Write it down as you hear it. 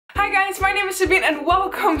guys, my name is Sabine and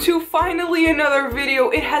welcome to finally another video.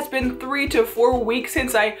 It has been 3 to 4 weeks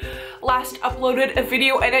since I last uploaded a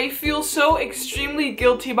video and I feel so extremely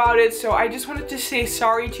guilty about it, so I just wanted to say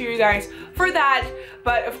sorry to you guys for that.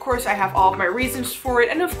 But of course I have all of my reasons for it,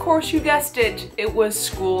 and of course you guessed it, it was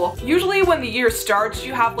school. Usually when the year starts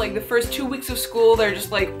you have like the first 2 weeks of school, they're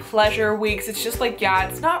just like pleasure weeks. It's just like, yeah,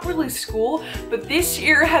 it's not really school. But this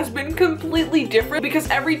year has been completely different because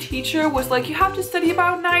every teacher was like, you have to study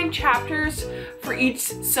about 9 chapters for each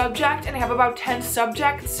subject, and I have about 10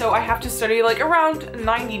 subjects, so I have to study like around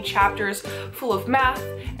 90 chapters full of math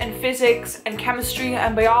and physics and chemistry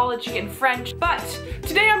and biology and French. But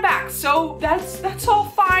today I'm back, so that's all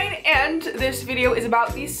fine, and this video is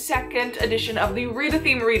about the second edition of the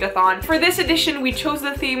Read-A-Thon. For this edition we chose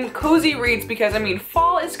the theme Cozy Reads because, I mean,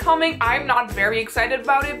 fall is coming. I'm not very excited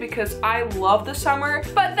about it because I love the summer,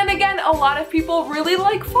 but then again a lot of people really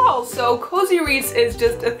like fall, so Cozy Reads is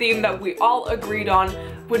just a theme that we all agreed on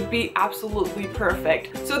would be absolutely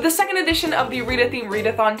perfect. So the second edition of the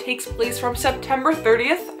Read-A-Thon takes place from September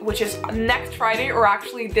 30th, which is next Friday, or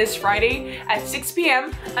actually this Friday at 6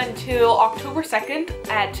 p.m. until October 2nd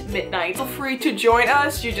at midnight. Feel free to join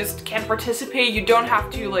us. You just can't participate. You don't have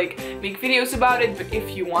to like make videos about it, but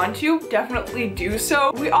if you want to, definitely do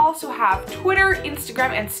so. We also have Twitter,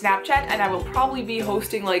 Instagram, and Snapchat, and I will probably be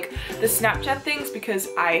hosting like the Snapchat things because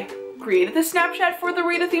I created the Snapchat for the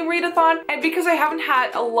Read-A-Thon, and because I haven't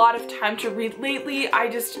had a lot of time to read lately, I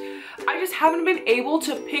just haven't been able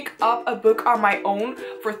to pick up a book on my own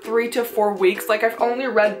for 3 to 4 weeks. Like, I've only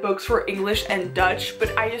read books for English and Dutch,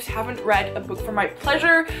 but I just haven't read a book for my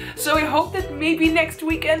pleasure, so I hope that maybe next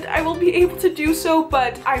weekend I will be able to do so,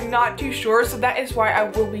 but I'm not too sure, so that is why I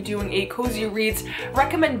will be doing a Cozy Reads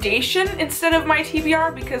recommendation instead of my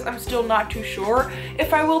TBR, because I'm still not too sure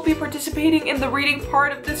if I will be participating in the reading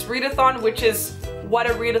part of this Read-A-Thon, which is what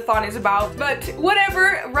a Read-A-Thon is about. But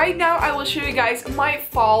whatever, right now I will show you guys my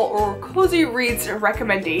fall or Cozy Reads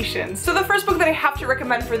recommendations. So the first book that I have to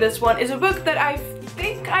recommend for this one is a book that I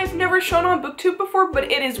think I've never shown on BookTube before, but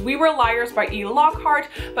it is We Were Liars by E. Lockhart.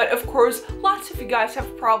 But of course, lots of you guys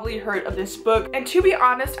have probably heard of this book. And to be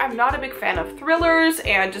honest, I'm not a big fan of thrillers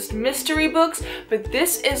and just mystery books, but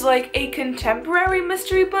this is like a contemporary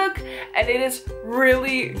mystery book, and it is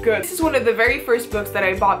really good. This is one of the very first books that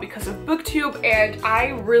I bought because of BookTube, and I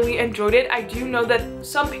really enjoyed it. I do know that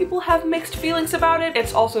some people have mixed feelings about it.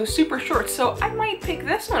 It's also super short, so I might pick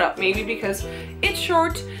this one up maybe because it's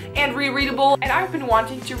short and rereadable, and I've been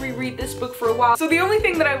wanting to reread this book for a while. So the only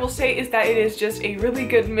thing that I will say is that it is just a really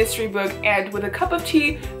good mystery book, and with a cup of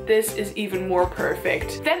tea, this is even more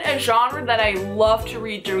perfect. Then a genre that I love to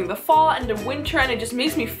read during the fall and the winter, and it just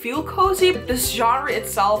makes me feel cozy. This genre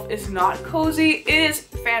itself is not cozy, it is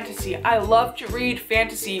fantasy. I love to read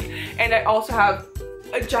fantasy, and I also have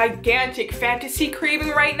a gigantic fantasy craving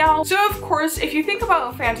right now. So of course, if you think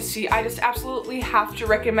about fantasy, I just absolutely have to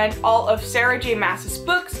recommend all of Sarah J. Maas's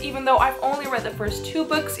books, even though I've only read the first 2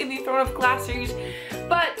 books in the Throne of Glass series.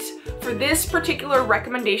 But for this particular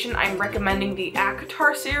recommendation, I'm recommending the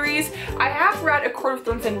ACOTAR series. I have read A Court of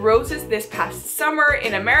Thorns and Roses this past summer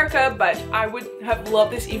in America, but I would have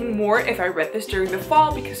loved this even more if I read this during the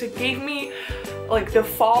fall because it gave me like the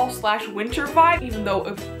fall/winter vibe, even though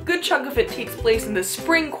a good chunk of it takes place in the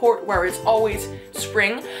spring court where it's always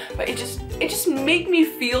spring, but it just made me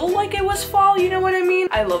feel like it was fall, you know what I mean?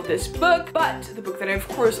 I love this book, but the book that I of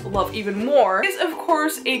course love even more is of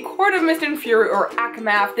course A Court of Mist and Fury, or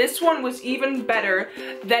ACOMAF. This one was even better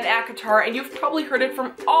than ACOTAR, and you've probably heard it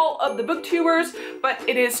from all of the booktubers, but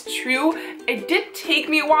it is true. It did take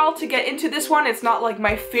me a while to get into this one. It's not like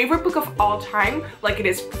my favorite book of all time like it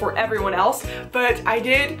is for everyone else, but I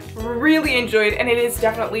did really enjoy it, and it is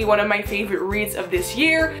definitely one of my favorite reads of this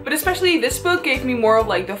year. But especially this book gave me more of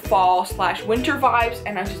like the fall/winter vibes,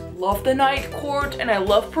 and I just love the Night Court, and I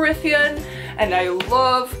love Prythian, and I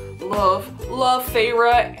love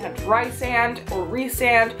Feyre and Rysand or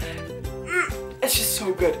Rhysand. It's just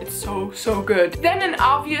so good. It's so good. Then an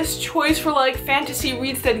obvious choice for like fantasy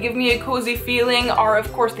reads that give me a cozy feeling are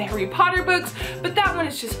of course the Harry Potter books, but that one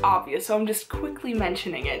is just obvious, so I'm just quickly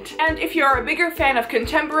mentioning it. And if you are a bigger fan of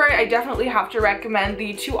contemporary, I definitely have to recommend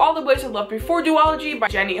the To All the Boys I Loved Before duology by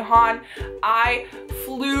Jenny Han. I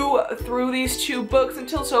flew through these 2 books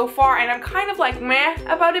until so far, and I'm kind of like meh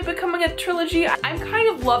about it becoming a trilogy. I'm kind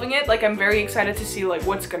of loving it. Like, I'm very excited to see like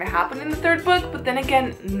what's gonna happen in the 3rd book, but then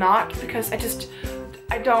again not, because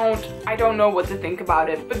I don't know what to think about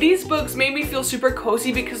it. But these books made me feel super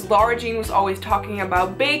cozy because Laura Jean was always talking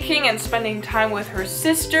about baking and spending time with her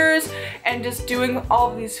sisters and just doing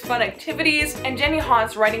all of these fun activities. And Jenny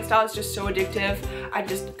Han's writing style is just so addictive. I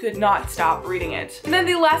just could not stop reading it. And then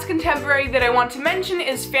the last contemporary that I want to mention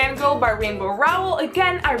is Fangirl by Rainbow Rowell.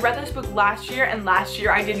 Again, I read this book last year, and last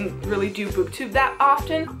year I didn't really do booktube that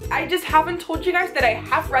often. I just haven't told you guys that I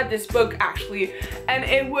have read this book actually, and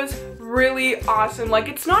it was really awesome. Like,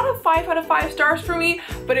 it's not a 5 out of 5 stars for me,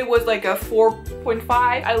 but it was like a 4.5.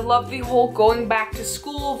 I love the whole going back to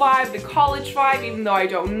school vibe, the college vibe, even though I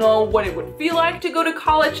don't know what it would feel like to go to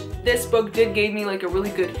college. This book did give me like a really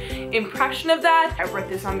good impression of that. I read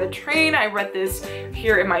this on the train, I read this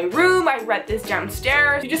here in my room, I read this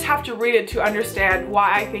downstairs. You just have to read it to understand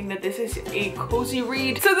why I think that this is a cozy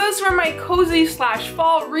read. So those were my cozy slash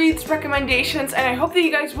fall reads recommendations, and I hope that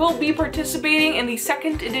you guys will be participating in the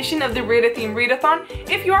second edition of the Read-A-Thon.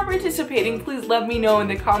 If you are participating, please let me know in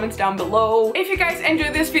the comments down below. If you guys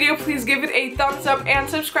enjoyed this video, please give it a thumbs up and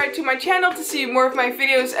subscribe to my channel to see more of my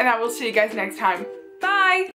videos, and I will see you guys next time. Bye!